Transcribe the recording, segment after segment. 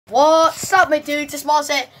What's up, my dudes? It's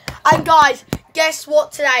Marcel. And guys, guess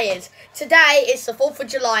what today is? Today is the 4th of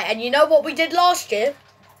July, and you know what we did last year?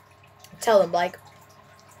 Tell them, Blake.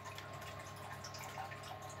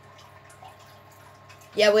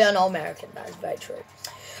 Yeah, we are not American. That is very true.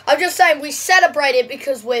 I'm just saying we celebrated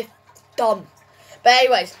because we're dumb. But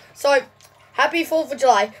anyways, so happy 4th of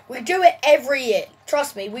July. We do it every year.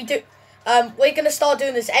 Trust me, we do. We're gonna start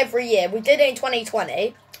doing this every year. We did it in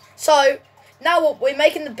 2020. So now we're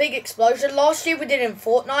making the big explosion. Last year we did it in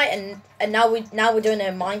Fortnite, and now we're doing it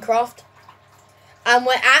in Minecraft. And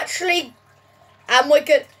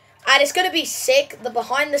it's gonna be sick. The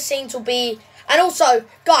behind the scenes will be, and also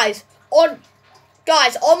guys on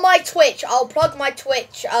my Twitch, I'll plug my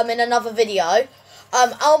Twitch in another video.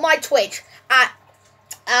 On my Twitch at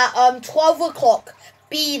 12 o'clock,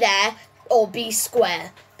 be there or be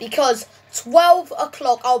square, because 12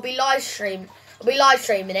 o'clock I'll be live streaming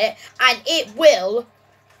it, and it will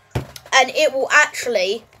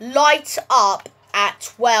actually light up at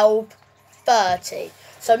 12:30.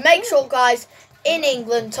 So make sure, guys, in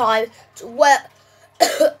England time,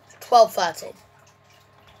 12:30.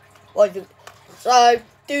 What do? So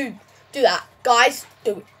do that, guys.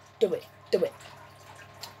 Do it.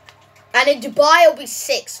 And in Dubai it'll be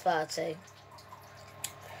 6:30.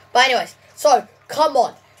 But anyways, so come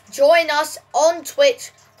on, join us on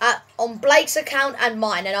Twitch on Blake's account and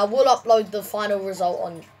mine, and I will upload the final result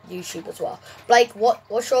on YouTube as well. Blake,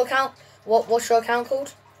 what's your account? What's your account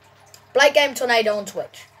called? Blake Game Tornado on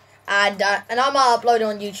Twitch, and I'm uploading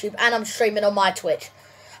on YouTube, and I'm streaming on my Twitch.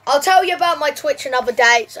 I'll tell you about my Twitch another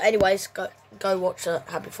day. So anyways, go watch the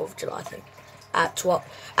Happy 4th of July thing. At 12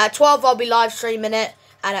 I'll be live streaming it,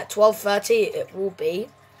 and at 12:30 it will be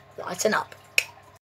lighting up.